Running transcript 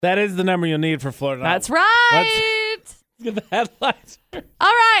That is the number you'll need for Florida. That's right. Let's get the headlines. All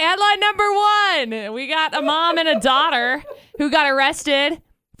right, headline number 1. We got a mom and a daughter who got arrested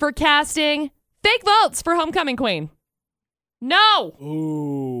for casting fake votes for homecoming queen. No.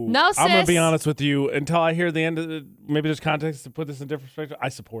 Ooh. No, sis. I'm going to be honest with you. Until I hear the end of it, maybe there's context to put this in different perspective. I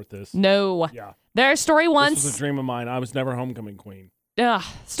support this. No. Yeah. Their story once. This was a dream of mine. I was never homecoming queen.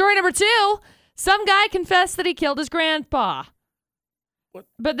 Story number 2. Some guy confessed that he killed his grandpa. What?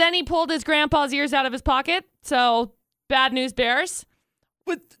 But then he pulled his grandpa's ears out of his pocket. So, bad news bears.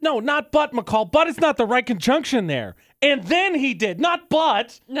 But no, not but, McCall. But is not the right conjunction there. And then he did, not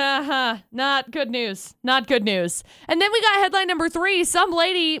but. Not good news. Not good news. And then we got headline number 3. Some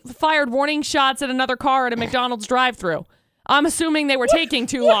lady fired warning shots at another car at a McDonald's drive-thru. I'm assuming they were taking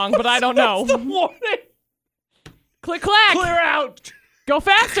too long, but I don't know. That's the warning. Click, clack. Clear out. Go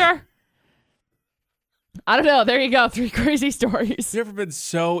faster. I don't know. There you go. 3 crazy stories. You ever been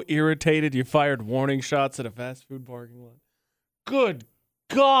so irritated you fired warning shots at a fast food parking lot? Good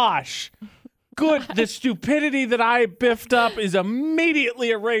gosh. Good. The stupidity that I biffed up is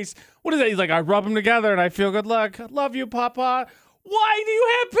immediately erased. What is that? He's like, I rub them together and I feel good luck. I love you, Papa. Why do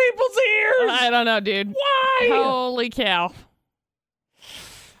you have people's ears? I don't know, dude. Why? Holy cow.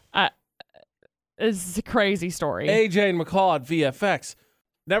 This is a crazy story. AJ and McCall at VFX.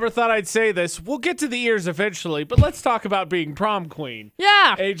 Never thought I'd say this. We'll get to the ears eventually, but let's talk about being prom queen.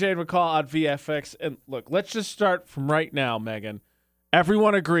 Yeah. AJ and McCall on VFX. And look, let's just start from right now, Megan.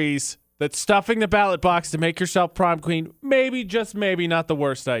 Everyone agrees that stuffing the ballot box to make yourself prom queen, maybe, just maybe, not the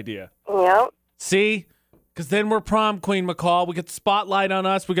worst idea. Yep. See? Because then we're prom queen, McCall. We get the spotlight on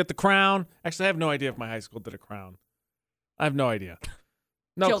us. We get the crown. Actually, I have no idea if my high school did a crown. I have no idea.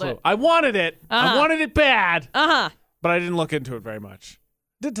 No Killed clue. it. I wanted it. I wanted it bad. Uh-huh. But I didn't look into it very much.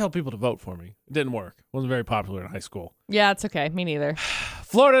 Did tell people to vote for me. It didn't work. Wasn't very popular in high school. Yeah, it's okay. Me neither.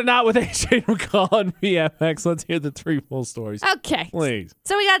 Florida Not with AJ McCall on VFX. Let's hear the 3 full stories. Okay. Please.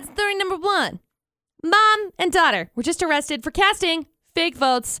 So we got story number 1. Mom and daughter were just arrested for casting fake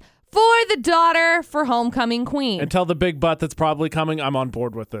votes for the daughter for homecoming queen. And tell the big butt that's probably coming, I'm on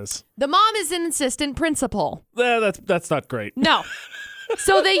board with this. The mom is an assistant principal. That's not great. No.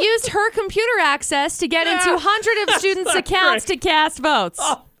 So they used her computer access to get into hundreds of students' accounts to cast votes.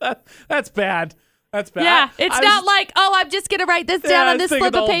 Oh, that's bad. That's bad. Yeah, it's not like, I'm just going to write this down on this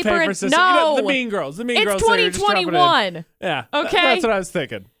slip of paper. And system. no. The Mean Girls. The Mean it's Girls. It's 2021. Yeah. Okay. That's what I was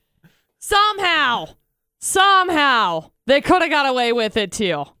thinking. Somehow, they could have got away with it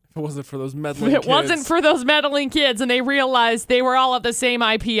too. If it wasn't for those meddling kids. It wasn't for those meddling kids, and they realized they were all at the same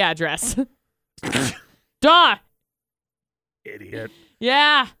IP address. Duh. Idiot.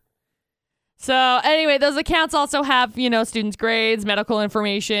 Yeah. So anyway, those accounts also have, students' grades, medical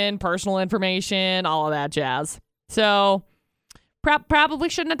information, personal information, all of that jazz. So probably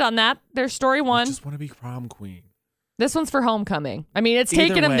shouldn't have done that. There's story 1. I just want to be prom queen. This one's for homecoming. I mean, it's Either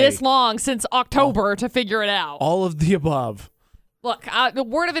taken them way, this long since October to figure it out. All of the above. Look, the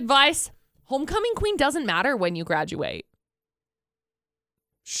word of advice, homecoming queen doesn't matter when you graduate.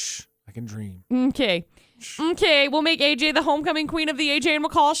 Shh, I can dream. Okay. Okay, we'll make AJ the homecoming queen of the AJ and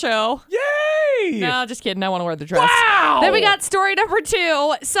McCall show. Yay! No, just kidding. I want to wear the dress. Wow! Then we got story number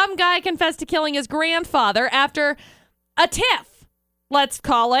 2. Some guy confessed to killing his grandfather after a tiff, let's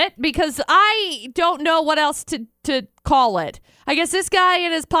call it, because I don't know what else to call it. I guess this guy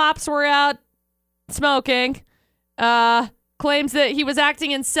and his pops were out smoking. Claims that he was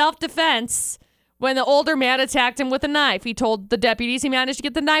acting in self-defense when the older man attacked him with a knife. He told the deputies he managed to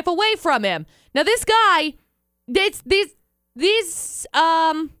get the knife away from him. Now, this guy, these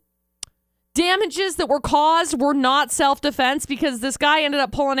damages that were caused were not self-defense because this guy ended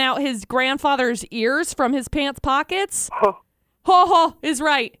up pulling out his grandfather's ears from his pants pockets. Huh. Ho is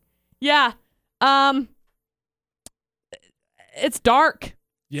right. Yeah. It's dark.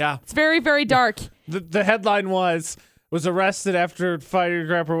 Yeah. It's very, very dark. The headline was arrested after fighting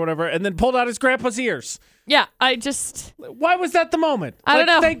grandpa or whatever, and then pulled out his grandpa's ears. Yeah, Why was that the moment? I don't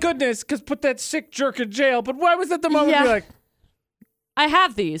know. Thank goodness, because put that sick jerk in jail, but why was that the moment Yeah. you're like, I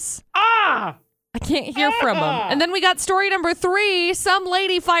have these. ah! I can't hear from them. And then we got story number 3. Some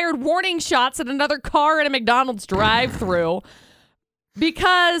lady fired warning shots at another car at a McDonald's drive-thru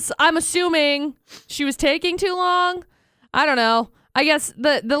because I'm assuming she was taking too long. I don't know. I guess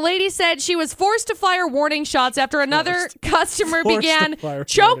the lady said she was forced to fire warning shots after another customer began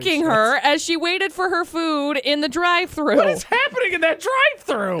choking her as she waited for her food in the drive-thru. What is happening in that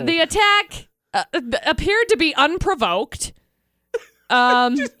drive-thru? The attack appeared to be unprovoked.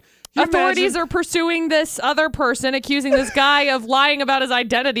 Authorities are pursuing this other person, accusing this guy of lying about his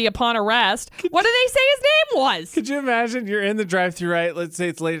identity upon arrest. What did they say his name was? Could you imagine you're in the drive-thru, right? Let's say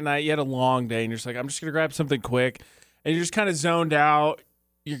it's late at night. You had a long day, and you're just like, I'm just going to grab something quick. And you're just kind of zoned out.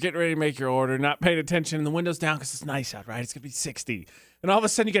 You're getting ready to make your order, not paying attention. And the window's down because it's nice out, right? It's going to be 60. And all of a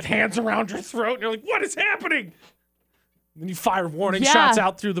sudden, you get hands around your throat, and you're like, what is happening? And then you fire warning shots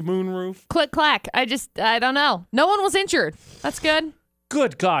out through the moonroof. Click, clack. I don't know. No one was injured. That's good.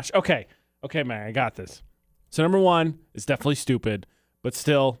 Good gosh. Okay, Mary, I got this. So number 1 is definitely stupid, but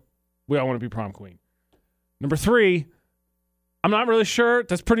still, we all want to be prom queen. Number 3, I'm not really sure.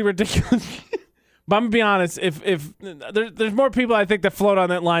 That's pretty ridiculous. But I'm going to be honest, if there's more people I think that float on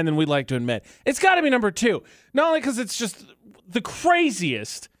that line than we'd like to admit. It's got to be number 2. Not only because it's just the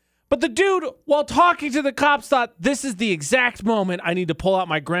craziest, but the dude, while talking to the cops, thought, this is the exact moment I need to pull out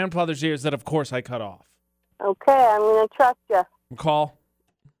my grandfather's ears that, of course, I cut off. Okay, I'm going to trust you. McCall?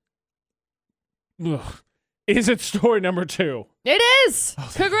 Ugh. Is it story number 2? It is.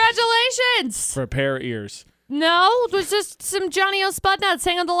 Congratulations. For a pair of ears. No, it was just some Johnny O. Spud nuts.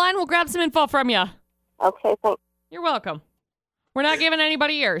 Hang on the line. We'll grab some info from you. Okay, thanks. You're welcome. We're not giving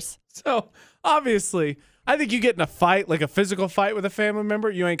anybody ears. So, obviously, I think you get in a fight, like a physical fight with a family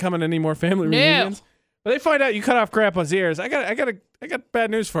member, you ain't coming to any more family reunions. But they find out you cut off Grandpa's ears. I got bad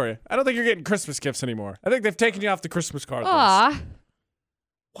news for you. I don't think you're getting Christmas gifts anymore. I think they've taken you off the Christmas card list. Aw.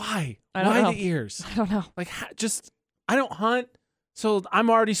 Why? I don't Why know. the ears? I don't know. Like, I don't hunt, so I'm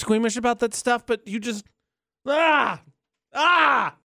already squeamish about that stuff, but you just,